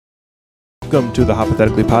Welcome to the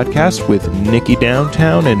Hypothetically Podcast with Nikki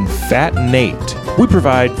Downtown and Fat Nate. We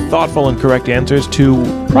provide thoughtful and correct answers to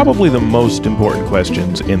probably the most important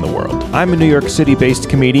questions in the world. I'm a New York City-based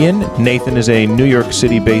comedian. Nathan is a New York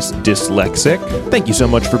City-based dyslexic. Thank you so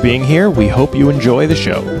much for being here. We hope you enjoy the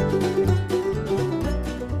show.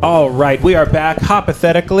 All right, we are back.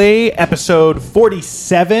 Hypothetically, episode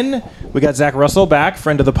 47. We got Zach Russell back,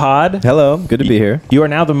 friend of the pod. Hello, good to be here. You are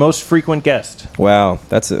now the most frequent guest. Wow,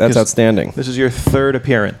 that's outstanding. This is your third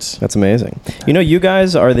appearance. That's amazing. You know, you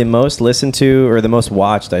guys are the most listened to, or the most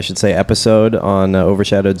watched, I should say, episode on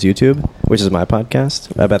Overshadowed's YouTube, which is my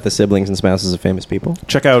podcast about the siblings and spouses of famous people.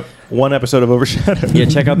 Check out one episode of Overshadowed. Yeah,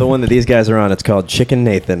 check out the one that these guys are on. It's called Chicken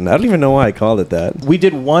Nathan. I don't even know why I called it that. We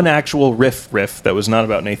did one actual riff that was not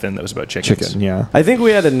about Nathan, that was about chickens. Chicken, yeah. I think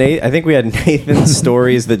we had Nathan's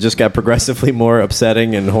stories that just got progressively more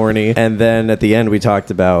upsetting and horny, and then at the end we talked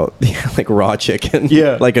about like raw chicken,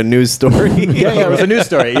 like a news story. yeah, it was a news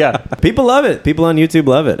story. Yeah, people love it. People on YouTube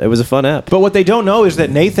love it. It was a fun app. But what they don't know is that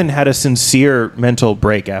Nathan had a sincere mental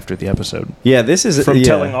break after the episode. Yeah, this is from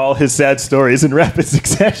telling all his sad stories in rapid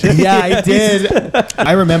succession. Yeah, I did.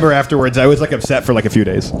 I remember afterwards I was like upset for like a few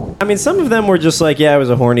days. I mean, some of them were just like, yeah, I was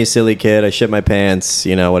a horny, silly kid. I shit my pants,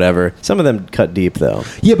 you know, whatever. Some of them cut deep though.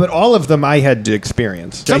 Yeah, but all of them I had to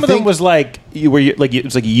experience. Some of them was like it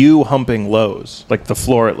was like you humping Lowe's, like the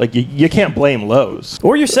floor. Like you can't blame Lowe's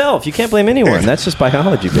or yourself. You can't blame anyone. That's just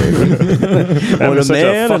biology, baby. When a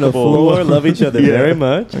man and a floor love each other very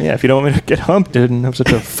much. Yeah, if you don't want me to get humped and have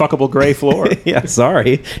such a fuckable gray floor. Yeah,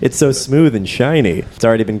 sorry. It's so smooth and shiny. It's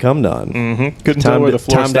already been cummed on. Mm-hmm. Couldn't tell where the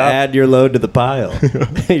floor stopped. Time to add your load to the pile.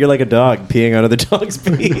 You're like a dog peeing out of the dog's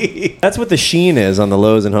pee. That's what the sheen is on the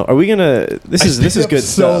Lowe's and home. Are we gonna? This is good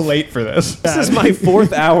so stuff. Late for this. This is my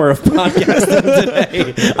fourth hour of podcasting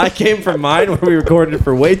today. I came from mine where we recorded it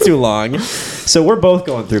for way too long. So we're both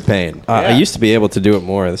going through pain. I used to be able to do it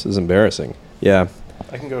more. This is embarrassing. Yeah.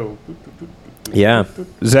 I can go. Yeah.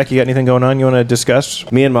 Zach, you got anything going on you want to discuss?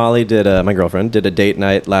 Me and Molly my girlfriend, did a date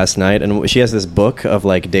night last night, and she has this book of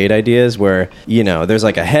like date ideas where, you know, there's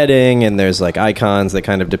like a heading and there's like icons that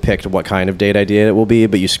kind of depict what kind of date idea it will be,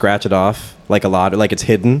 but you scratch it off like a lot, like it's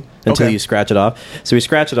hidden until you scratch it off. So we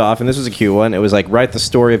scratch it off, and this was a cute one. It was like, write the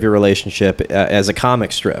story of your relationship as a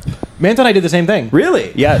comic strip. Manta and I did the same thing.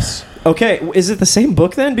 Really? Yes. Okay, is it the same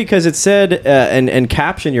book then? Because it said, and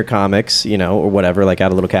caption your comics, you know, or whatever, like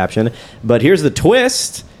add a little caption. But here's the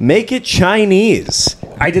twist. Make it Chinese.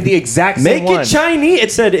 I did the exact same one. Make it Chinese.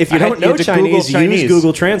 It said, if you don't know Chinese, use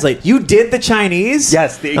Google Translate. You did the Chinese?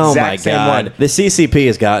 Yes, the exact same one. The CCP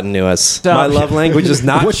has gotten to us. My love language is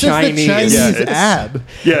not what Chinese. What does the Chinese add?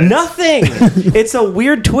 Yes. Nothing. It's a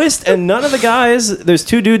weird twist, and none of the guys, there's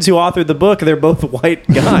two dudes who authored the book. They're both white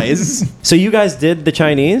guys. So you guys did the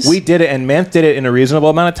Chinese? We did it, and Manth did it in a reasonable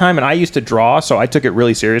amount of time, and I used to draw, so I took it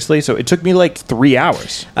really seriously. So it took me like 3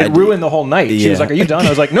 hours. It ruined the whole night. She was like, are you done? I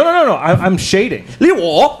was like, no, I'm shading. My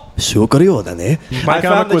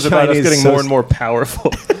comic was about us getting more and more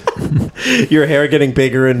powerful. Your hair getting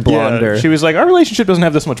bigger and blonder. Yeah. She was like, our relationship doesn't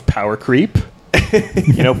have this much power creep.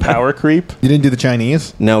 You know, power creep. You didn't do the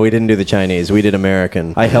Chinese? No, we didn't do the Chinese. We did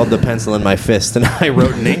American. I held the pencil in my fist and I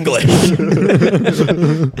wrote in English.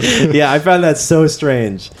 Yeah, I found that so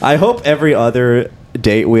strange. I hope every other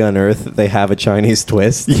date we unearth, they have a Chinese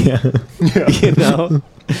twist. Yeah. You know?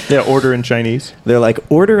 Yeah, order in Chinese. They're like,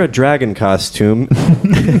 order a dragon costume.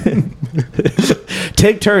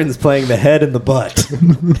 Take turns playing the head and the butt.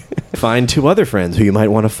 Find 2 other friends who you might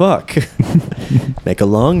want to fuck. Make a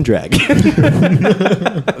long dragon.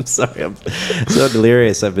 I'm sorry, I'm so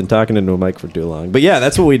delirious. I've been talking into a mic for too long. But yeah,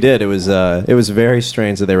 that's what we did. It was very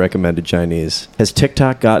strange that they recommended Chinese. Has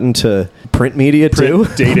TikTok gotten to print media too?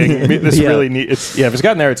 Dating. This really neat. If it's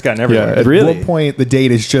gotten there, it's gotten everywhere. Yeah, at really? one point, the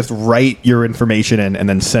date is just write your information in and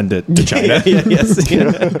then send it to China. Yes.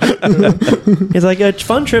 It's like a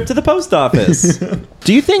fun trip to the post office.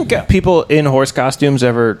 Do you think people in horse costumes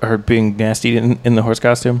ever are being nasty in the horse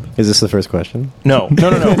costume? Is this the first question? No.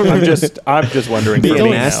 I'm just wondering. Being for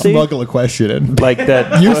me nasty? now. Smuggle a question in. Like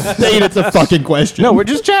that. You state it's a fucking question. No, we're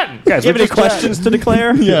just chatting, guys. Do you have any questions to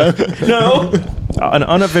declare? Yeah. No. An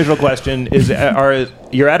unofficial question is: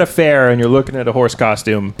 you're at a fair and you're looking at a horse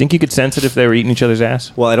costume. Think you could sense it if they were eating each other's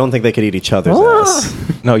ass? Well, I don't think they could eat each other's ass.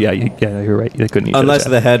 No, you're right. They couldn't eat Unless each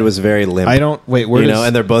the head was very limp. I don't... Wait, where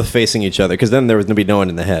and they're both facing each other, because then there was going to be no one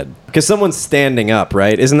in the head. Because someone's standing up,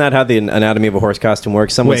 right? Isn't that how the anatomy of a horse costume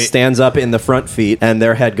works? Someone stands up in the front feet, and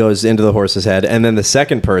their head goes into the horse's head, and then the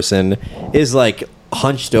second person is like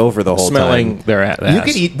hunched over the whole smelling time. their ass. You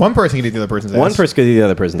could eat. One person could eat the other person's ass. One person could eat the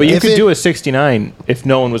other person's But you ass. could do a 69 if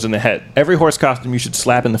no one was in the head. Every horse costume you should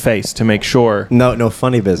slap in the face to make sure No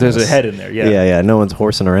funny business. there's a head in there. Yeah. Yeah. No one's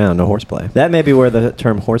horsing around. No horseplay. That may be where the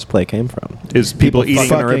term horseplay came from. Is people eating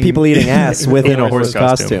fucking- People eating ass within In a a horse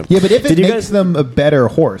horse costume. Yeah, but if it Did you makes guys- them a better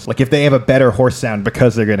horse, like if they have a better horse sound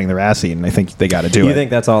because they're getting their ass eaten, I think they got to do it. You think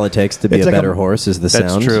that's all it takes to be It's a like better a- horse? Is the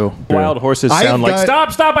That's sound? true. Wild horses I've sound like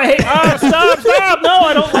got- stop, I hate stop, no,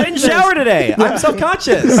 I don't I like didn't this. shower today. I'm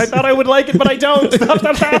self-conscious. I thought I would like it, but I don't.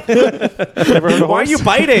 Stop. Never heard of Why are horse? you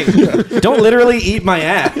biting? Don't literally eat my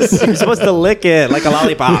ass. You're supposed to lick it like a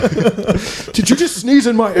lollipop. Did you just sneeze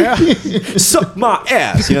in my ass? Suck my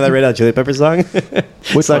ass. You know that Red Hot Chili Peppers song?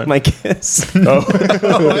 Which Suck one? my kiss. Oh,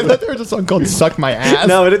 I thought there was a song called "Suck My Ass."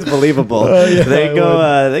 No, it is believable.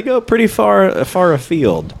 yeah, They go pretty far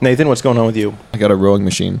afield. Nathan, what's going on with you? I got a rowing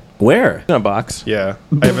machine. Where? In a box. Yeah,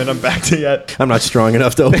 I haven't unpacked it yet. I'm not strong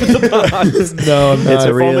enough to open the box. No, I'm not. It's a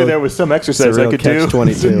If real- only there was some exercise real I could do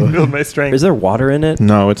catch-22. to build my strength. Is there water in it?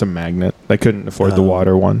 No, it's a magnet. I couldn't afford the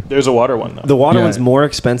water one. There's a water one though. The water Yeah. one's more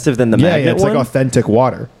expensive than the Yeah, magnet it's one? like authentic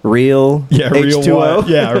water. Real real H2O? water.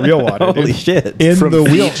 Yeah, real water. Holy dude. shit. In From the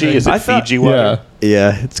wheel. Fiji, is it I thought- Fiji water? Yeah.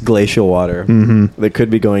 Yeah, it's glacial water. Mm-hmm. That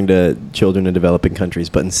could be going to children in developing countries,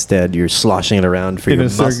 but instead you're sloshing it around for In your a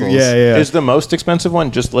muscles. circle. Yeah. Is the most expensive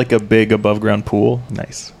one just like a big above ground pool?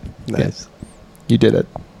 Nice. Nice. You did it.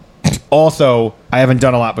 Also, I haven't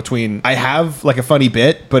done a lot between. I have like a funny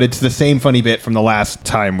bit, but it's the same funny bit from the last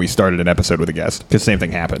time we started an episode with a guest because same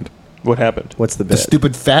thing happened. What happened? What's the The bit?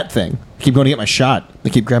 stupid fat thing. I keep going to get my shot. They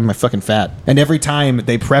keep grabbing my fucking fat. And every time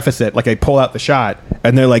they preface it, like I pull out the shot,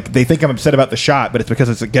 and they're like, they think I'm upset about the shot, but it's because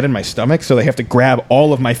it's getting in my stomach, so they have to grab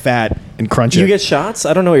all of my fat and crunch it. You get shots?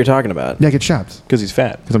 I don't know what you're talking about. yeah, I get shots Because he's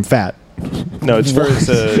fat. because I'm fat. No, it's for his,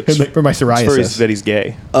 And like, for my it's for his, psoriasis. that he's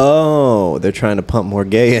gay. Oh, they're trying to pump more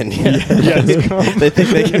gay in. Yeah. they think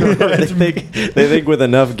they can. They think with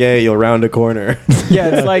enough gay you'll round a corner. Yeah,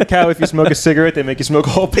 it's like how if you smoke a cigarette, they make you smoke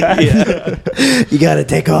a whole pack. You gotta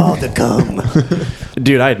take all to come.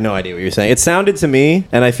 Dude, I had no idea what you were saying. It sounded to me,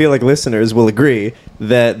 and I feel like listeners will agree,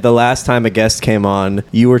 that the last time a guest came on,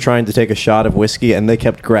 you were trying to take a shot of whiskey and they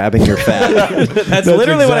kept grabbing your fat. That's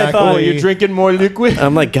literally what I exactly- thought. Oh, you're drinking more liquid?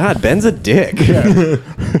 I'm like, God, Ben's a dick.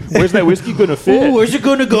 Where's that whiskey gonna fit? Ooh, where's it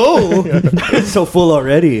gonna go? It's so full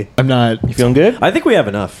already. I'm not. You feeling good? I think we have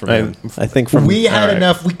enough from him. I think from We had right.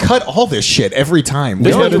 enough. We cut all this shit every time.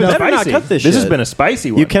 This We one's had been enough. better not spicy. cut this This has shit. been a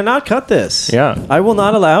spicy one. You cannot cut this. Yeah. I will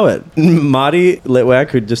not allow it. Marty Litwack,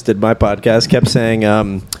 who just did my podcast, kept saying,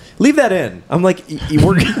 leave that in. I'm like,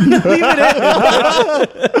 we're gonna leave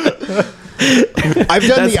it in. I've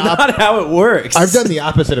done That's the not how it works. I've done the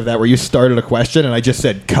opposite of that, where you started a question and I just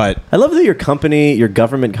said cut. I love that your company, your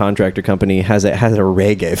government contractor company, has a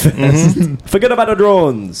reggae fest. Forget about the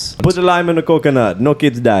drones. Put a lime in a coconut. No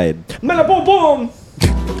kids died. Boom.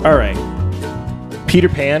 All right. Peter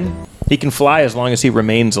Pan, he can fly as long as he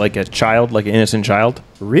remains like a child, like an innocent child.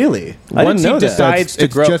 Really? I Once didn't know he that. decides to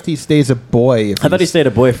It's grow. just he stays a boy. I thought he stayed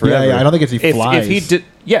a boy forever. Yeah, I don't think it's he flies. If he did,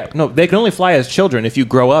 yeah, no, they can only fly as children. If you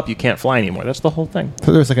grow up, you can't fly anymore. That's the whole thing.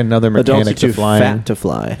 So there's like another Adults are mechanic too to flying. fat to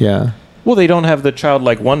fly. Yeah. Well, they don't have the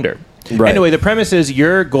childlike wonder. Right. Anyway, the premise is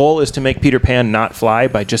your goal is to make Peter Pan not fly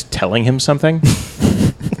by just telling him something.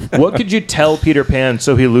 What could you tell Peter Pan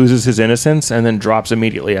so he loses his innocence and then drops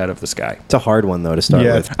immediately out of the sky? It's a hard one, though, to start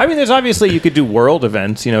Yeah. with. I mean, there's obviously, you could do world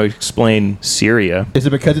events, explain Syria. Is it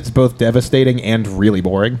because it's both devastating and really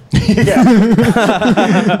boring?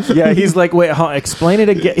 Yeah, he's like, wait, explain it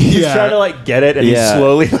again. He's Yeah. trying to get it, and Yeah. he's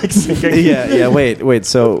slowly sinking. yeah, wait.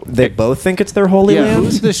 So they both think it's their holy Yeah, land?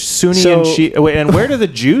 who's the Sunni So- and Shia? Wait, and where do the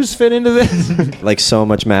Jews fit into this? Like so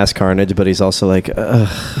much mass carnage, but he's also like, ugh.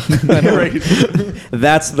 Right.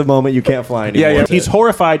 That's the moment you can't fly anymore. Yeah. He's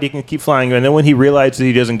horrified he can keep flying, and then when he realizes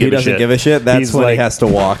he doesn't give He doesn't a shit. give a shit. That's he's when like, he has to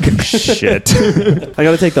walk. shit. I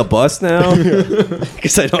gotta take the bus now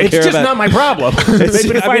because I don't It's care just about. not my problem. They've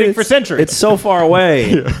been I mean, fighting for centuries. It's so far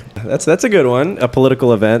away. That's a good one. A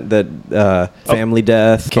political event that family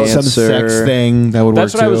death, cancer, Some sex thing that would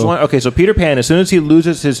That's work what I was too. wondering. Okay, so Peter Pan, as soon as he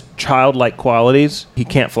loses his childlike qualities, he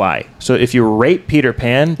can't fly. So if you rape Peter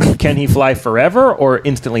Pan, can he fly forever or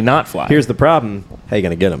instantly not fly? Here's the problem. How you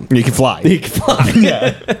gonna get him? You can fly. He can fly.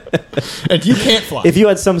 Yeah. And you can't fly. If you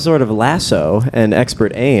had some sort of lasso and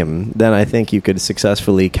expert aim, then I think you could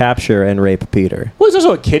successfully capture and rape Peter. well, he's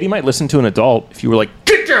also a kid. He might listen to an adult if you were like,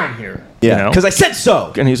 get down here. Yeah, because I said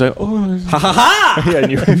so. And he's like, oh. Ha ha ha!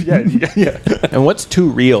 Yeah, and yeah. And what's too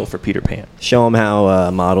real for Peter Pan? Show him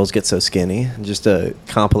how models get so skinny. Just a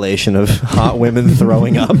compilation of hot women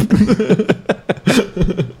throwing up.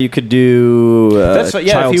 You could do That's what-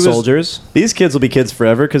 yeah, if child he was- soldiers. These kids will be kids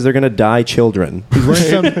forever because they're going to die children.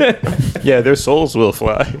 Yeah, their souls will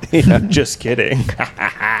fly. Just kidding.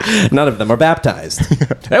 None of them are baptized.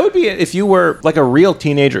 That would be if you were like a real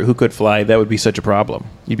teenager who could fly. That would be such a problem.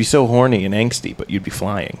 You'd be so horny and angsty, but you'd be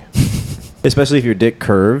flying. Especially if your dick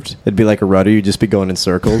curved. It'd be like a rudder. You'd just be going in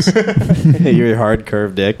circles. Your hard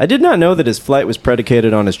curved dick. I did not know that his flight was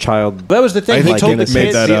predicated on his child. That was the thing. I think He told he the made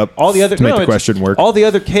kids, that up all the other to make the it's- question work. All the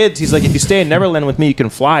other kids, he's like, if you stay in Neverland with me, you can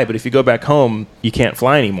fly, but if you go back home, you can't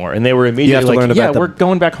fly anymore. And they were immediately like, learn about we're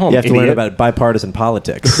going back home. You have to idiot. learn about bipartisan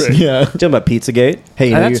politics. Yeah. Talking about Pizzagate. Hey,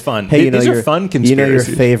 you know That's your, fun. Hey, you know These are your, fun You know your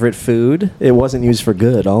conspiracies. favorite food? It wasn't used for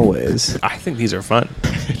good always. I think these are fun.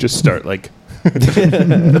 Just start like.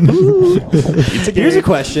 Here's a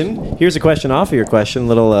question. Here's a question off of your question.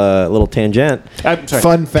 Little tangent. I'm sorry.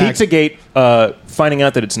 Fun fact. Pizzagate, finding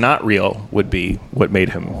out that it's not real would be what made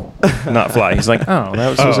him not fly. He's like, oh, that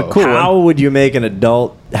was a cool How one. would you make an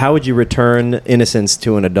adult? How would you return innocence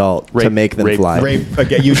to an adult to Rape- make them rape- fly? Rape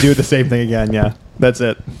again. You do the same thing again. Yeah, that's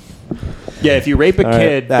it. Yeah, if you rape a All right.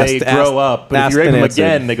 kid, they Asked- grow up. But if asked you rape and them answered.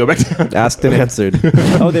 again, they go back down. Asked and answered.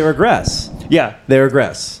 Oh, they regress. Yeah. They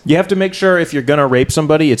regress. You have to make sure if you're going to rape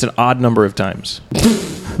somebody, it's an odd number of times.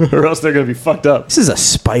 Or else they're going to be fucked up. This is a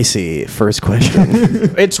spicy first question.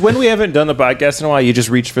 It's when we haven't done the podcast in a while, you just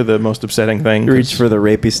reach for the most upsetting thing. Reach for the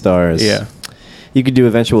rapey stars. Yeah. You could do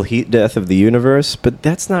eventual heat death of the universe, but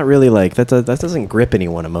that's not really like that doesn't grip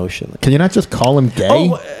anyone emotionally. Can you not just call him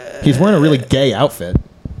gay? He's wearing a really gay outfit.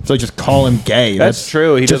 So just call him gay. That's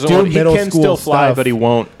true. He just doesn't do want. He middle can school still fly, stuff. but he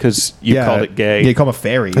won't because you called it gay. Yeah, you call him a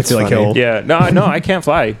fairy. That's I feel like funny. he'll. Yeah. No, I can't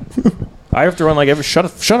fly. I have to run like every. Shut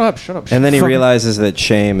up. And then he realizes that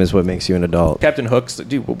shame is what makes you an adult. Captain Hook's.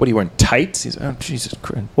 Dude, what are you wearing? Tights? He's. Oh, Jesus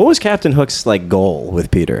Christ. What was Captain Hook's like goal with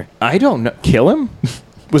Peter? I don't know. Kill him?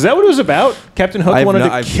 Was that what it was about? Captain Hook I've wanted no-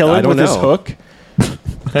 to I've- kill I him don't with his know. hook.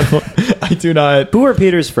 I do not. Who are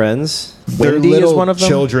Peter's friends? They're Wendy is little one of them?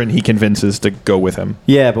 children he convinces to go with him.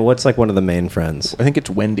 Yeah, but what's like one of the main friends? I think it's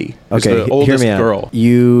Wendy. It's Okay, the hear oldest me out.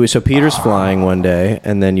 girl. So Peter's flying one day,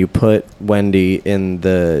 and then you put Wendy in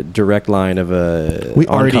the direct line of a We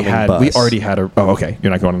already oncoming bus. had a. Oh, okay.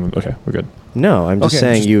 You're not going on. Okay, we're good. No, I'm just Okay,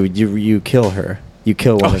 saying just- you kill her. You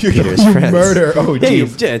kill one of you Peter's friends. murder. Oh, yeah,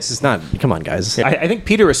 geez. it's just not. Come on, guys. I think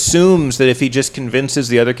Peter assumes that if he just convinces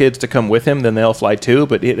the other kids to come with him, then they'll fly too.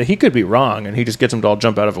 But he could be wrong, and he just gets them to all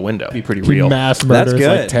jump out of a window. It'd be pretty real. Mass That's murders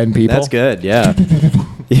good. like 10 people. That's good. Yeah.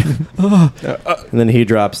 And then he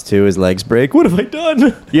drops to his legs break. What have I done?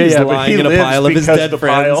 Yeah, He's yeah, but lying he in a lives pile of his because dead the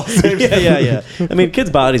friends. pile saves yeah. I mean, kids'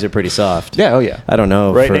 bodies are pretty soft. Yeah, oh yeah. I don't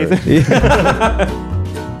know. Right, Nathan?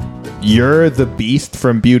 You're the Beast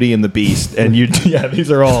from Beauty and the Beast, and you. Yeah, these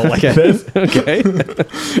are all like this. Okay.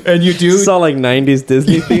 And you do. This is all like 90s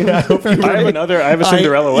Disney theme. I hope you I have a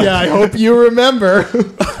Cinderella one. Yeah, I hope you remember.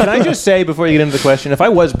 Can I just say before you get into the question, if I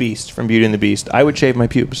was Beast from Beauty and the Beast, I would shave my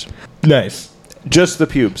pubes. Nice. Just the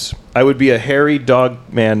pubes. I would be a hairy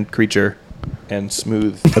dog man creature and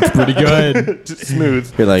smooth. That's pretty good. Just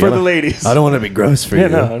smooth You're like, for I the don't- ladies. I don't want to be gross for Yeah, you.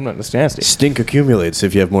 no, I'm not. That's nasty. Stink accumulates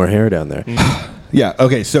if you have more hair down there. Yeah.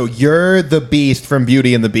 Okay. So you're the Beast from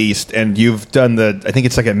Beauty and the Beast, and you've done the. I think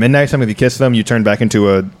it's like at midnight time. If you kiss them, you turn back into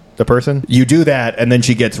a person. You do that, and then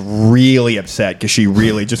she gets really upset because she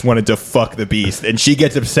really just wanted to fuck the Beast, and she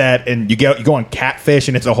gets upset, and you go on Catfish,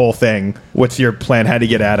 and it's a whole thing. What's your plan? How to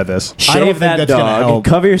get out of this? I don't Shave think that that's gonna dog. help.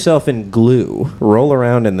 Cover yourself in glue. Roll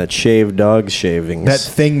around in the shaved dog shavings. That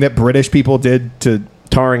thing that British people did to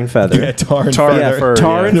tar and feather. yeah, tar and Tar and feather. fur.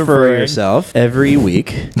 Tar yeah. and The fur furring. yourself every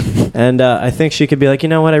week. And I think she could be like, you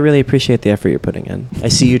know what? I really appreciate the effort you're putting in. I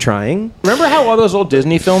see you trying. Remember how all those old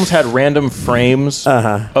Disney films had random frames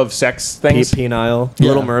of sex things? Penile. Yeah.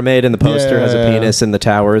 Little Mermaid in the poster has a Yeah. penis in the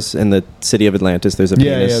towers. In the city of Atlantis, there's a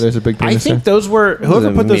Yeah, penis. yeah. There's a big I penis. think there. those were whoever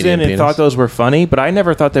a put those in medium and penis. thought those were funny, but I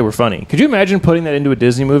never thought they were funny. Could you imagine putting that into a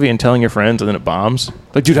Disney movie and telling your friends and then it bombs?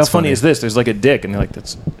 Like, dude, how funny is this? There's like a dick, and they're like,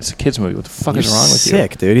 it's a kids movie. What the fuck You're is wrong with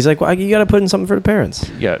sick, dude. He's like, well, you got to put in something for the parents.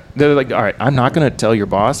 you? Yeah, they're like, all right, I'm not gonna tell your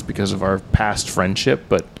boss because of our past friendship,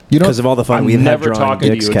 but You don't Because of all the fun I'm we've had never drawing talking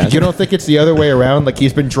to dicks, you. Kat. You don't think it's the other way around? Like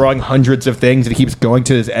he's been drawing hundreds of things and he keeps going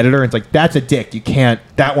to his editor and it's like, that's a dick. You can't,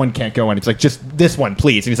 that one can't go in. It's like, just this one,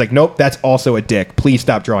 please. And he's like, nope, that's also a dick. Please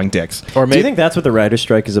stop drawing dicks. or Do maybe you think that's what the writer's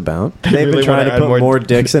strike is about? They've really been trying wanna to add put more- more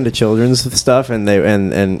dicks into children's stuff, and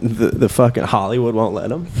the fucking Hollywood won't let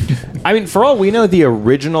them. I mean, for all we know, the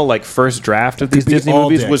original like first draft of these be Disney all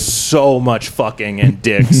movies dicks. was so much fucking and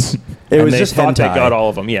dicks. It And was they just thought they hentai. got all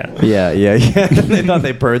of them. Yeah. Yeah. They thought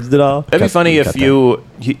they purged it all. That'd be funny if cut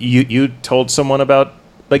you told someone about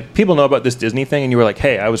like people know about this Disney thing, and you were like,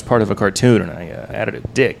 hey, I was part of a cartoon, and I added a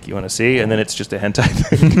dick. You want to see? And then it's just a hentai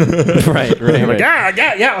thing. Right. You're like,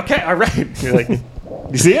 yeah, okay, all right. You're like,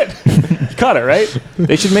 you see it? You caught it, right?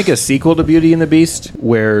 They should make a sequel to Beauty and the Beast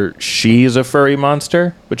where she's a furry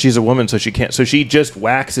monster, but she's a woman, so she can't. So she just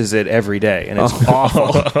waxes it every day, and it's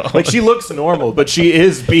awful. Like, she looks normal, but she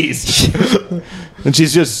is Beast. And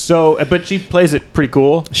she's just so. But she plays it pretty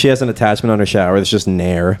cool. She has an attachment on her shower that's just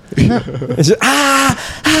Nair. It's just,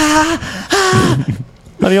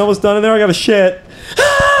 Honey, almost done in there. I got a shit.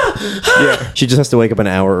 Yeah. She just has to wake up an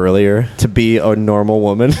hour earlier to be a normal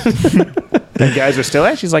woman. And guys are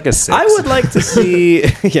still, she's like a 6. I would like to see,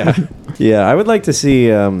 yeah. I would like to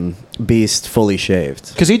see Beast fully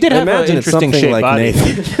shaved. Because he did have an interesting shaped like body.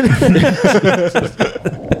 Nathan.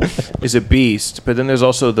 Is a beast, but then there's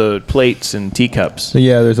also the plates and teacups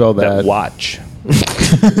Yeah, there's all that. that watch.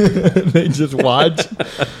 They just watch.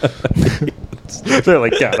 They're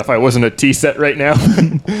like, God, if I wasn't a tea set right now, I would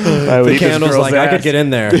The eat this candle's girl's like, ass. I could get in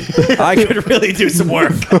there. I could really do some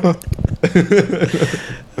work.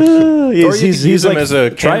 Or you could use him as a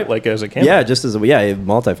candle. Yeah, just as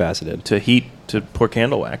multifaceted. to pour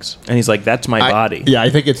candle wax. And he's like, that's my body. Yeah, I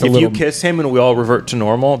think it's a if little. you kiss him and we all revert to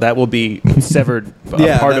normal, that will be severed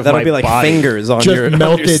part of that'll my be like body. fingers on just your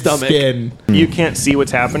melted stomach. skin. You can't see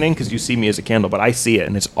what's happening because you see me as a candle, but I see it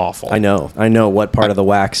and it's awful. I know what part of the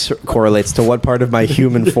wax correlates to what part of my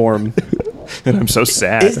human form. And I'm so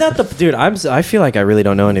sad. Is that the dude? I feel like I really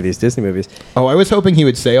don't know any of these Disney movies. Oh, I was hoping he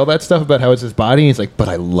would say all that stuff about how it's his body. He's like, but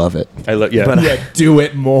I love it. Yeah. Yeah, do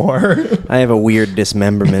it more. I have a weird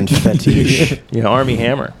dismemberment fetish. Yeah, Army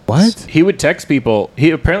Hammer. What? He would text people.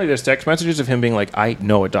 Apparently there's text messages of him being like, I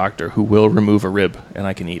know a doctor who will remove a rib and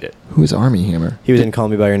I can eat it. Who's Army Hammer? He was in Call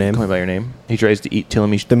Me by Your Name. Call me by your name. He tries to eat The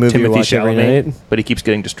movie you Timothy watch every Chalamet, night? but he keeps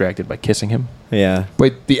getting distracted by kissing him. Yeah,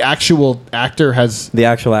 Wait, the actual actor has. the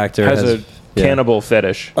actual actor Has a cannibal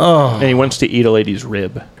fetish. Oh. And he wants to eat a lady's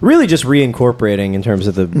rib. really just reincorporating in terms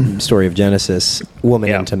of the story of Genesis, woman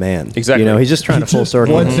Yeah. into man. Exactly. You know, he's just trying to full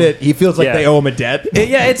circle. Once he feels like Yeah. they owe him a debt.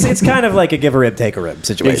 Yeah, it's kind of like a give a rib, take a rib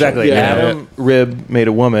situation. Exactly. Yeah. Adam rib made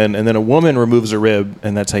a woman, and then a woman removes a rib,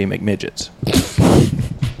 and that's how you make midgets.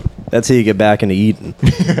 That's how you get back into eating.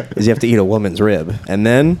 Is you have to eat a woman's rib, and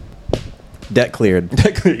then debt cleared.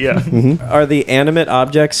 Yeah. Are the animate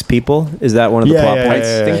objects people? Is that one of the Yeah, plot yeah, points?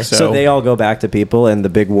 yeah, I think so. So they all go back to people, and the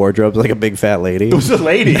big wardrobe's like a big fat lady. It was a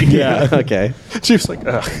lady. Yeah. Okay. She was like,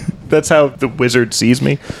 ugh. That's how the wizard sees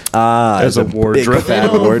me. As a big wardrobe.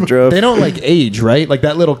 fat wardrobe. They don't like age, right? Like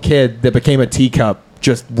that little kid that became a teacup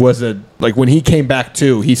just was like when he came back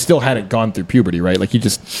too, he still hadn't gone through puberty, right? Like he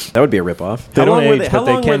just. That would be a ripoff. They don't were age, how but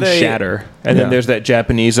they long were can shatter. And Yeah. then there's that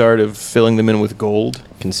Japanese art of filling them in with gold.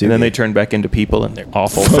 Kintsugi. And then they turn back into people, and they're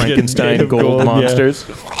awful Fucking Frankenstein made of gold, gold, yeah. monsters.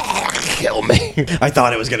 Kill me. I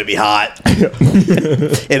thought it was going to be hot.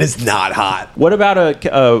 It is not hot. What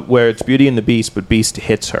about where it's Beauty and the Beast, but Beast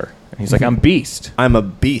hits her? And he's like, I'm Beast. I'm a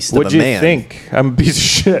beast What'd of a you man. think? I'm a piece of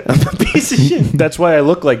shit. I'm a piece of shit. That's why I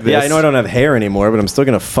look like this. Yeah, I know I don't have hair anymore, but I'm still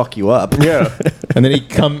going to fuck you up. Yeah. And then he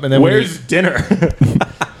come. And then Where's dinner?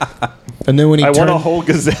 and then when he I want a turns, whole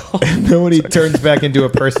gazelle. and then when he turns back into a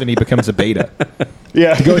person, he becomes a beta.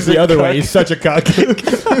 Yeah. He goes the other way. He's such a cock.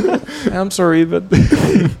 I'm sorry, but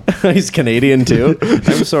He's Canadian, too.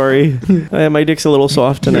 I'm sorry. My dick's a little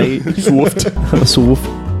soft tonight. swooped. I'm a swoof.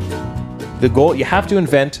 The goal, you have to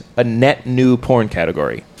invent a net new porn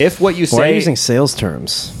category. If what you Why are say, you using sales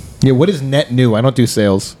terms? Yeah, what is net new? I don't do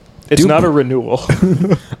sales. it's not a renewal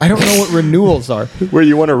I don't know what renewals are. where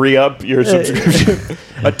you want to re-up your subscription.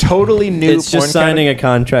 A totally new It's just signing a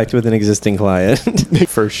contract with an existing client.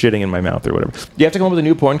 for shitting in my mouth or whatever. You have to come up with a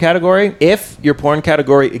new porn category. If your porn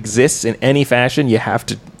category exists in any fashion, you have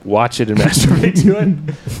to watch it and masturbate to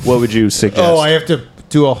it. What would you suggest? Oh, I have to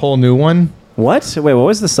do a whole new one. What? Wait, what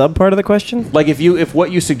was the sub part of the question? like if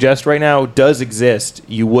what you suggest right now does exist,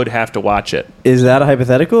 you would have to watch it. Is that a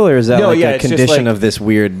hypothetical, or is that No, like yeah, a it's just condition like- of this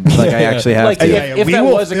weird? Like I actually have Like, to. if we that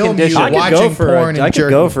will was a film you condition, I could watching go for porn and I could jerking.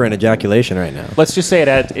 go for an ejaculation right now. let's just say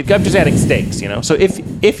I'm just adding stakes, you know. So if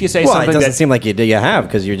you say Well, it something doesn't that seem like you have,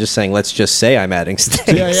 because you're just saying, let's just say I'm adding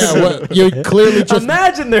stakes. Yeah, yeah. Well, you clearly just.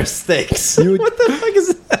 Imagine there's stakes. What the fuck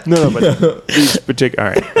is that? no, but these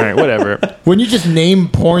particular. All right, whatever. When you just name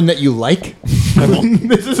porn that you like,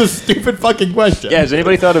 this is a stupid fucking question. Yeah, has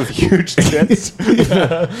anybody thought of huge tits?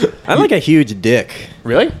 I like a huge dick.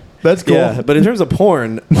 Really? That's cool. Yeah, but in terms of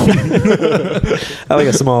porn, I like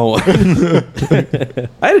a small one.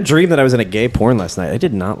 I had a dream that I was in a gay porn last night. I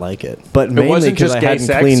did not like it, but It mainly wasn't because just I gay hadn't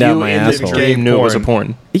sex. cleaned out You my in the asshole. dream knew it was a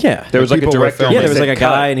porn. Yeah, There was like a People were director. filming. yeah, there was like a They cut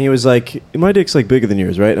guy, it. and he was like, "My dick's like bigger than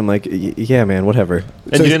yours, right?" I'm like, "Yeah, man, whatever."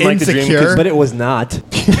 And So you he's didn't like the dream insecure? because But it was not.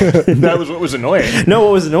 that was what was annoying. No,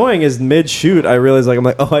 what was annoying is mid-shoot, I realized I'm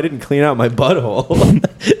like, oh, I didn't clean out my butthole.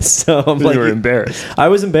 So I'm You like, were embarrassed. I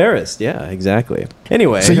was embarrassed. Yeah, exactly.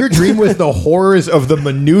 Anyway, So your dream was the horrors of the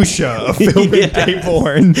minutia of filming Yeah. gay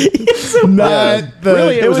porn. Not the,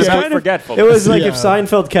 Really, it was was about kind of- forgetfulness. it was like Yeah. if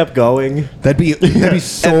Seinfeld kept going, that'd be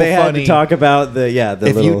so and they had funny. to talk about the if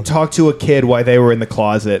little. you talked to a kid while they were in the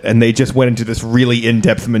closet and they just went into this really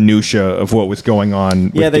in-depth minutia of what was going on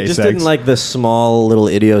with yeah, they gay just sex. didn't like the small little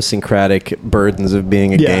idiosyncratic burdens of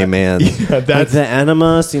being a Yeah. gay man. Yeah, like that's- the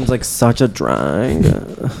enema seems like such a drag.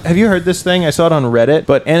 Have you heard this thing? I saw it on Reddit.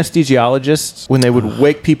 But anesthesiologists, when they would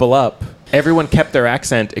wake people up, everyone kept their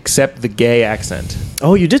accent except the gay accent.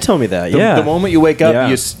 Oh, you did tell me that. The, yeah. the moment you wake up,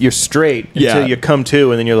 Yeah. you're straight Yeah. until you come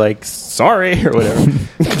to, and then you're like, sorry, or whatever.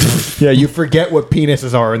 Yeah, you forget what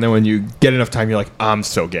penises are, and then when you get enough time, you're like, I'm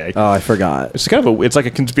so gay. Oh, I forgot. It's kind of it's like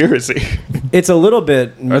a conspiracy. It's a little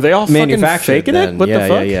bit. Are they all fucking manufactured faking then. it? What yeah, the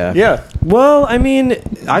fuck? Yeah, Yeah. Well, I mean,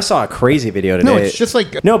 I saw a crazy video today. No, it's just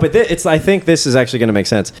like No, but it's. I think this is actually going to make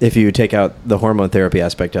sense if you take out the hormone therapy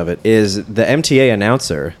aspect of it. Is the MTA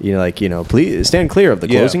announcer? Please stand clear of the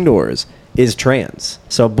Yeah. closing doors. Is trans.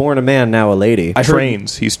 So born a man, now a lady. I heard-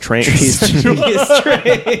 Trains. He's trains. He's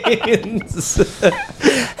trans.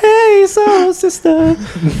 Hey, so sister,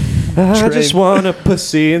 I just want a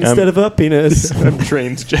pussy instead of a penis. I'm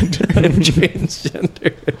transgender. I'm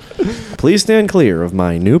transgender. Please stand clear of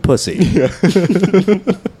my new pussy.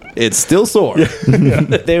 It's still sore.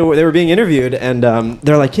 They were being interviewed, and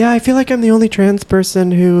they're like, "Yeah, I feel like I'm the only trans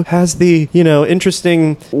person who has the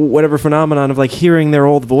interesting whatever phenomenon of like hearing their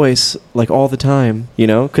old voice like all the time,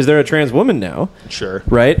 because they're a trans woman now, Sure.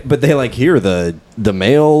 right? But they like hear the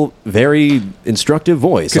male very instructive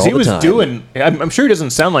voice Because all he the was time. doing, I'm sure he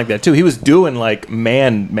doesn't sound like that too. He was doing like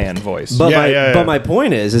man voice. But Yeah, but my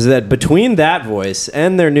point is that between that voice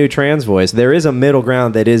and their new trans voice, there is a middle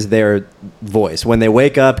ground that is their voice. When they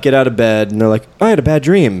wake up, get out of bed, and they're like, "I had a bad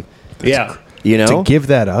dream," yeah. to give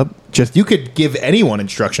that up. Just you could give anyone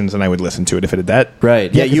instructions, and I would listen to it if it did that.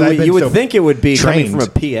 Right. Yeah, 'cause I've been you would so think it would be coming trained. from a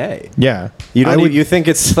PA. Yeah, You don't. I would, You think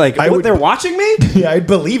it's like, I what, would- they're watching me? Yeah, I'd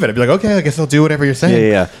believe it. I'd be like, okay, I guess I'll do whatever you're Yeah,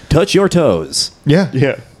 saying. yeah. Touch your toes. Yeah.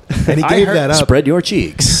 Yeah. And he I gave heard- that up. Spread your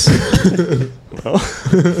cheeks. All All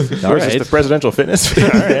right. right. The presidential fitness. All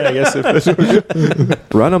right. I guess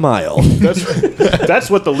Run a mile. that's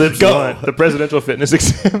what the libs want. The presidential fitness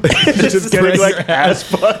exam. Just getting like ass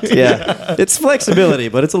fucked. Yeah. It's flexibility,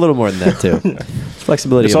 but it's a little more than that too. It's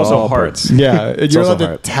flexibility. It's of also all hard. parts. Yeah, you're also allowed to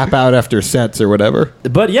hard. tap out after sets or whatever.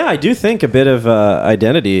 But yeah, I do think a bit of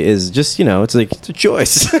identity is just it's like it's a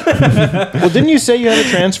choice. Well, didn't you say you had a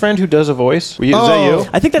trans friend who does a voice? Is that you?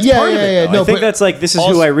 I think that's Yeah, part of yeah, it. yeah. though. No, I think but that's like this is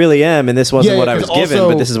also- who I really am, and this wasn't Yeah, what I 'cause was given,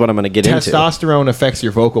 also but this is what I'm going to get into. Testosterone affects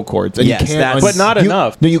your vocal cords, and Yes, you can't. that's- But not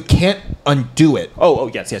enough. No, you can't undo it. Oh,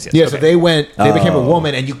 yes. Yeah, so Okay. they became a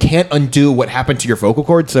woman, and you can't undo what happened to your vocal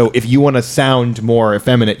cords. So if you want to sound more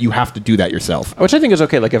effeminate, you have to do that yourself. Which I think is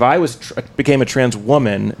okay. Like if I became a trans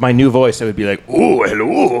woman, my new voice, I would be like, "Oh,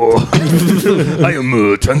 hello, I am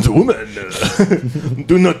a trans woman.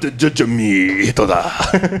 Do not judge me,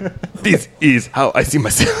 Toda. This is how I see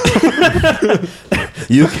myself."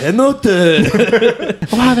 You cannot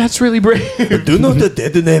Wow, that's really brave. do not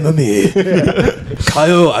dead name me.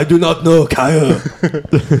 Kyle, I do not know Kyle.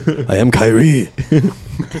 I am Kyrie.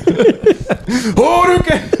 All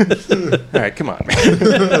right, come on, man.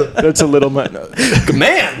 That's a little much.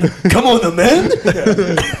 Man, come on, the man.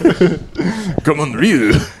 Come on,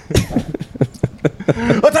 Ryu.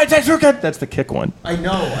 That's the kick one. I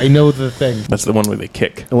know the thing. That's the one where they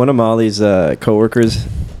kick. One of Molly's coworkers.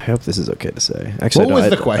 I hope this is okay to say. Actually, What was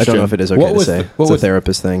the I question? don't know if it is okay What to was say. the- what It's a was-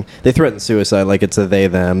 therapist thing. They threaten suicide, like it's a they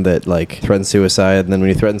them that like threaten suicide, and then when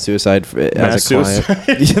you threaten suicide as Mass a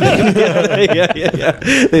client, yeah.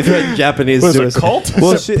 They threaten Japanese Was it a suicide. cult?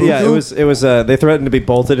 Well, yeah, it was. They threatened to be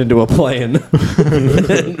bolted into a plane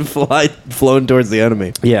and flown towards the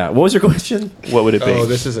enemy. Yeah. What was your question? What would it be? Oh,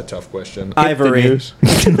 this is a tough question. Ivory. news.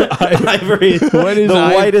 Ivory. What is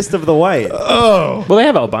the whitest of the white? Oh, Well, they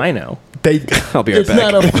have albino. I'll be right it's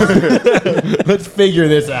back. not a. Let's figure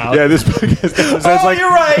this out. Yeah, this podcast episode's like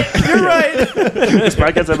you're right. You're right. this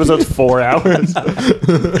podcast episode's 4 hours.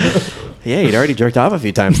 Yeah, he'd already jerked off a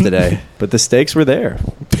few times today, but the stakes were there.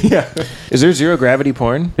 Yeah. Is there zero gravity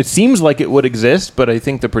porn? It seems like it would exist, but I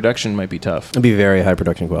think the production might be tough. It'd be very high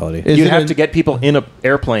production quality. Is You'd it have an- to get people in an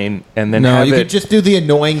airplane and then No, have you it. could just do the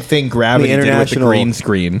annoying thing Gravity The did with the international- green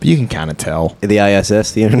screen. You can kind of tell. The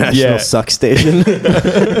ISS, the International Yeah. Suck Station.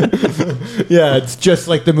 Yeah, it's just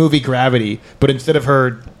like the movie Gravity, but instead of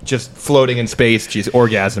her just floating in space, she's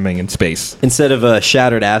orgasming in space. Instead of a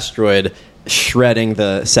shattered asteroid shredding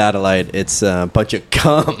the satellite, it's a bunch of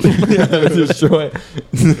cum. Destroy.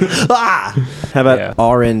 Ah! How about Yeah.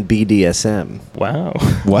 RNBDSM? Wow.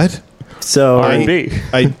 What? So R&B.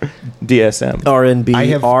 I DSM. RNB, I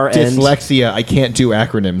have RN, dyslexia. I can't do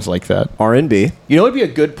acronyms like that. RNB. You know what would be a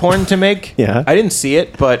good porn to make? Yeah. I didn't see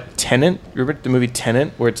it, but Tenet. Remember the movie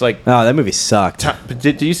Tenet, where it's like. Oh, that movie sucked.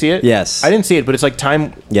 Did you see it? Yes. I didn't see it, but it's like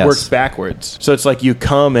time Yes. works backwards. So it's like you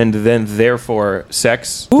come and then therefore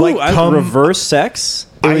sex. Ooh, Like cum- reverse sex?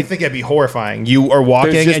 I think that'd be horrifying. You are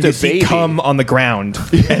walking There's just and you a see baby. cum on the ground,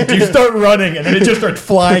 and you start running, and then it just starts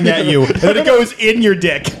flying at you, and then it goes in your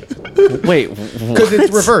dick Wait, because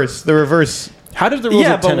it's reverse. The reverse. how did the rules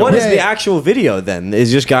Yeah, of but Tenet what work? is the actual video then?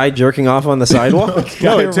 Is just guy jerking off on the sidewalk?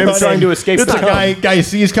 No, it's him running. trying to escape It's the the cum. guy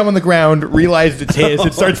sees cum on the ground, realizes it's his,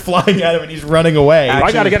 it starts flying at him, and he's running away.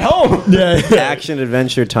 I gotta get home. Yeah, Action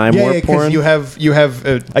adventure time yeah, warp because porn? you have.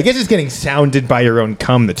 I guess it's getting sounded by your own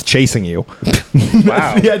cum that's chasing you.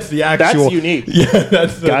 Wow. That's the actual. That's unique. Yeah,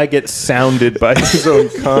 that's the. Guy gets sounded by his own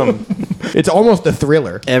cum. It's almost a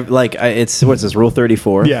thriller. It's what's this, Rule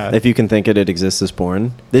 34? Yeah. If you can think it exists as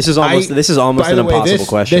porn. This is almost By an the way, impossible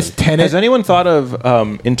question. This Tenet. Has anyone thought of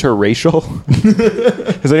interracial?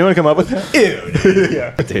 Has anyone come up with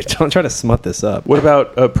that? Dude, don't try to smut this up. What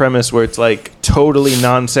about a premise where it's like totally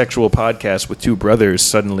non-sexual podcast with two brothers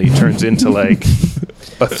suddenly turns into like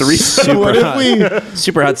a threesome? Super What if hot. we?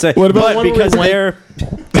 Super hot say. What about but one where because we they're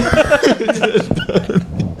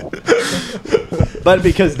But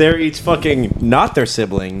because they're each fucking not their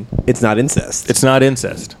sibling, it's not incest. It's not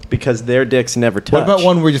incest. Because their dicks never touch. What about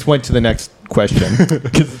one where we just went to the next question?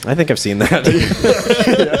 I think I've seen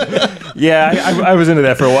that. Yeah, I was into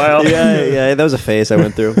that for a while. yeah, that was a phase I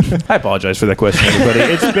went through. I apologize for that question, everybody.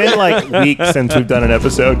 It's been like weeks since we've done an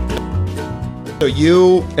episode. So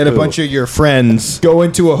you and a bunch of your friends go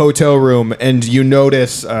into a hotel room and you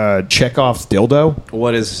notice Chekhov's dildo.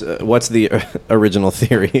 What's the original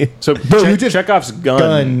theory? So you just- Chekhov's gun.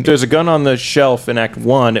 gun. There's a gun on the shelf in Act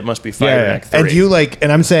 1. It must be fired in Act 3. And you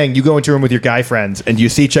and I'm saying you go into a room with your guy friends and you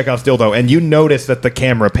see Chekhov's dildo and you notice that the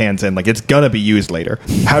camera pans in, like it's gonna be used later.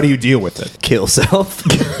 How do you deal with it? Kill self.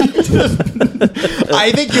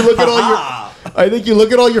 I think you look at all your. I think you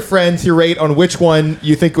look at all your friends, you rate on which one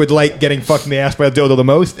you think would like getting fucked in the ass by a dildo the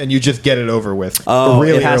most, and you just get it over with.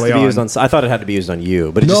 Really it has early to be on. used on. I thought it had to be used on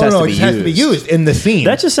you, but it No, just has no, to it be just used. has to be used in the scene.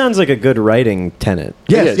 That just sounds like a good writing tenet.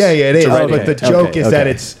 Yes, It is. yeah, it is. It's a But writing. the joke is that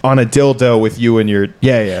okay. it's on a dildo with you and your.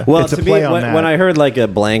 Yeah. Well, it's a to play me, on that. when I heard like a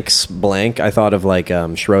blank's blank, I thought of like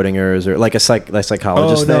Schrodinger's or like a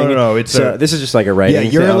psychologist Oh, no, thing. no, it's so a- this is just like a writing. yeah,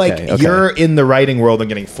 you're thing? like Okay. you're in the writing world and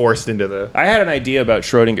getting forced into the. I had an idea about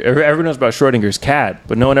Schrodinger. Everyone knows about Schrodinger's cat,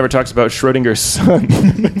 but no one ever talks about Schrodinger's son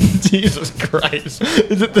Jesus Christ!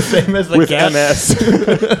 Is it the same as the with cat? MS.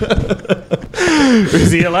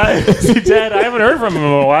 Is he alive? Is he dead? I haven't heard from him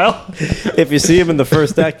in a while. If you see him in the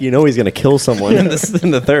first act, you know he's going to kill someone in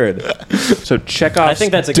the third. So Chekhov's I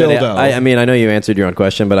think that's a good. dildo. I mean, I know you answered your own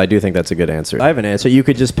question, but I do think that's a good answer. I have an answer. You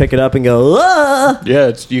could just pick it up and go, ah!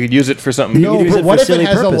 Yeah, you could use it for something. No, could use but it what for if it silly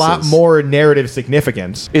has a lot purposes. more narrative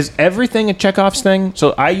significance? Is everything a Chekhov's thing?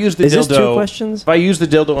 So I use the Is dildo. this two questions? If I use the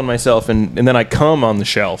dildo on myself and then I come on the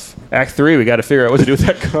shelf. Act 3, we got to figure out what to do with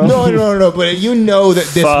that cum. No. But you know that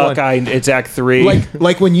this Fuck, one, it's Act 3.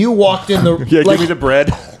 like when you walked in the, yeah, like, give me the bread.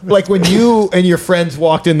 like when you and your friends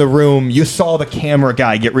walked in the room, you saw the camera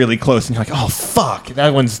guy get really close, and you're like, "Oh fuck,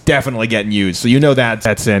 that one's definitely getting used." So you know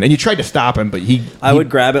that's in, and you tried to stop him, but I would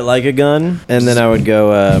grab it like a gun, and then I would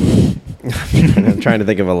go. I'm trying to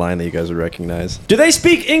think of a line that you guys would recognize. Do they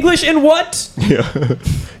speak English in what? Yeah.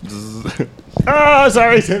 Oh,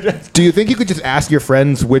 sorry. Do you think you could just ask your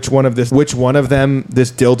friends which one of them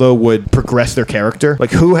this dildo would progress their character?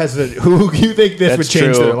 Like who you think this would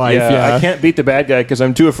change their life? Yeah, I can't beat the bad guy because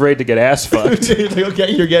I'm too afraid to get ass fucked.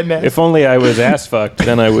 Okay, you're getting that. If only I was ass fucked,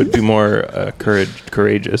 then I would be more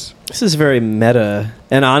courageous. This is very meta,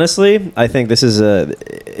 and honestly, I think this is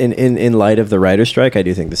in light of the writer's strike. I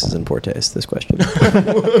do think this is in poor taste. This question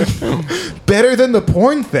Better than the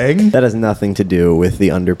porn thing. that has nothing to do with the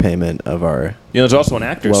underpayment of our There's also an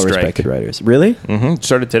actor's strike. well-respected writers. Really? It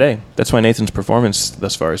started today. That's why Nathan's performance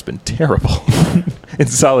thus far has been terrible. In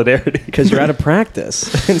solidarity. Because you're out of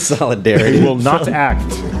practice in solidarity. Will not act.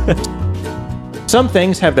 Some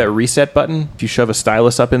things have that reset button. If you shove a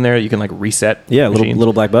stylus up in there, you can like reset. Yeah, machines.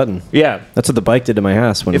 little black button. Yeah. That's what the bike did to my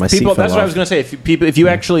ass when my seat fell That's off. what I was going to say. If you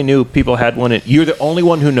actually knew people had one, you're the only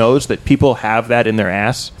one who knows that people have that in their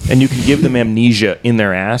ass, and you can give them amnesia in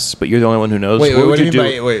their ass, but you're the only one who knows. Wait, what what would do you you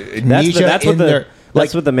mean do? by amnesia That's what in their...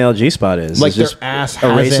 That's what the male G-spot is. Like it's their just ass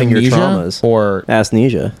has erasing amnesia? your traumas. Or...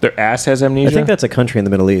 Amnesia. Their ass has amnesia? I think that's a country in the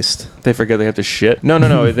Middle East. They forget they have to shit?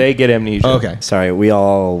 No. They get amnesia. Okay. Sorry, we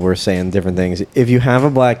all were saying different things. If you have a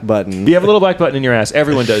black button... If you have a little black button in your ass,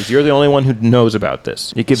 everyone does. You're the only one who knows about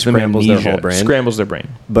this. It gives them Scrambles amnesia. their whole brain. Scrambles their brain.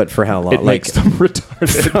 But for how long? It makes them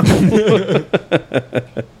retarded.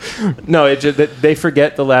 No, they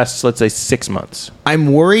forget the last, let's say, 6 months.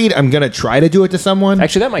 I'm worried I'm going to try to do it to someone.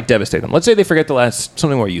 Actually, that might devastate them. Let's say they forget the last,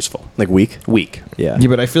 something more useful. Like week? Week. Yeah. Yeah,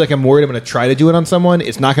 but I feel like I'm worried I'm going to try to do it on someone.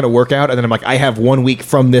 It's not going to work out. And then I'm like, I have 1 week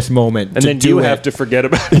from this moment And then you have to forget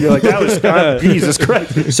about it. You're like, that was God, Jesus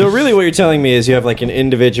Christ. So really what you're telling me is you have like an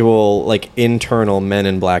individual, like internal Men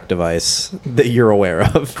in Black device that you're aware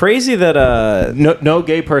of. Crazy that... No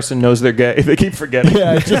gay person knows they're gay. They keep forgetting.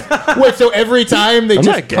 Yeah, wait, so every time they I'm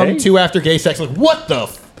just not gay. come to after gay sex, like, what the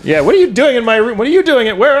Yeah, what are you doing in my room? What are you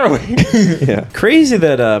doing? Where are we? Yeah. Crazy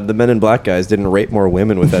that the Men in Black guys didn't rape more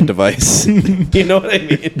women with that device. You know what I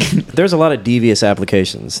mean? There's a lot of devious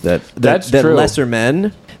applications that true. lesser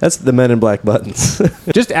men... That's the Men in Black buttons.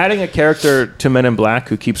 Just adding a character to Men in Black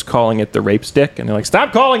who keeps calling it the rape stick, and they're like,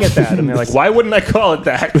 "Stop calling it that!" And they're like, "Why wouldn't I call it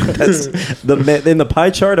that?" That's in the pie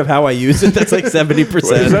chart of how I use it. That's like 70%.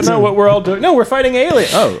 Is that not what we're all doing? No, we're fighting aliens.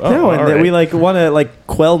 Oh, No, and all then right. we like want to like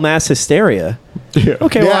quell mass hysteria. Yeah.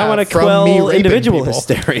 Okay, well, Yeah, I want to from quell me raping individual people.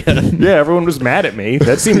 hysteria. Yeah, everyone was mad at me.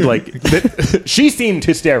 That seemed like she seemed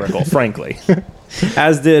hysterical, frankly.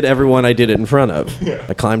 As did everyone I did it in front of.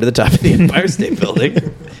 I climbed to the top of the Empire State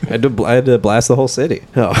Building. I had to blast the whole city.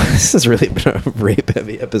 Oh, this has really been a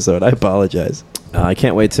rape-heavy episode. I apologize. I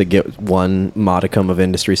can't wait to get one modicum of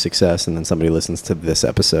industry success, and then somebody listens to this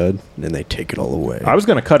episode, and they take it all away. I was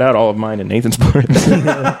going to cut out all of mine and Nathan's part.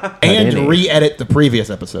 and any. re-edit the previous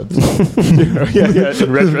episodes. yeah.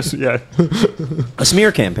 In retro, yeah. A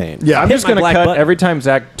smear campaign. Yeah, I'm Hit just my going to black cut button. every time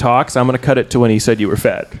Zach talks. I'm going to cut it to when he said you were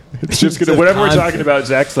fat. It's just going to whatever we're talking about.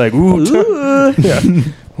 Zach's like, ooh, yeah.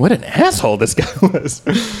 What an asshole this guy was.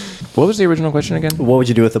 What was the original question again? What would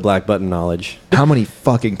you do with the black button knowledge? How many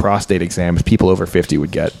fucking prostate exams people over 50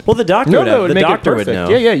 would get? Well, the doctor would have. The doctor would know.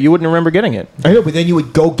 Yeah, you wouldn't remember getting it. I know, but then you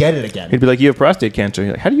would go get it again. He'd be like, you have prostate cancer.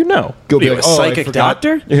 You're like, how do you know? Go Be be a like, oh, I psychic forgot.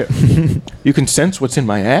 doctor? Yeah. You can sense what's in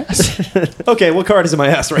my ass. Okay, what card is in my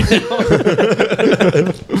ass right now?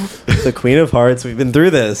 The Queen of Hearts. We've been through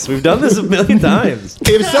this. We've done this a million times.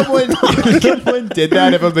 If someone did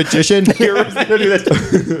that, if a magician...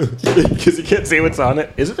 Because you can't see what's on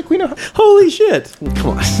it. Is it the Queen of Hearts? Holy shit.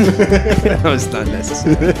 Come on. That was not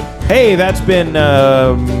necessary. Hey, that's been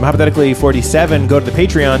hypothetically 47. Go to the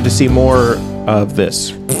Patreon to see more of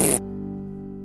this.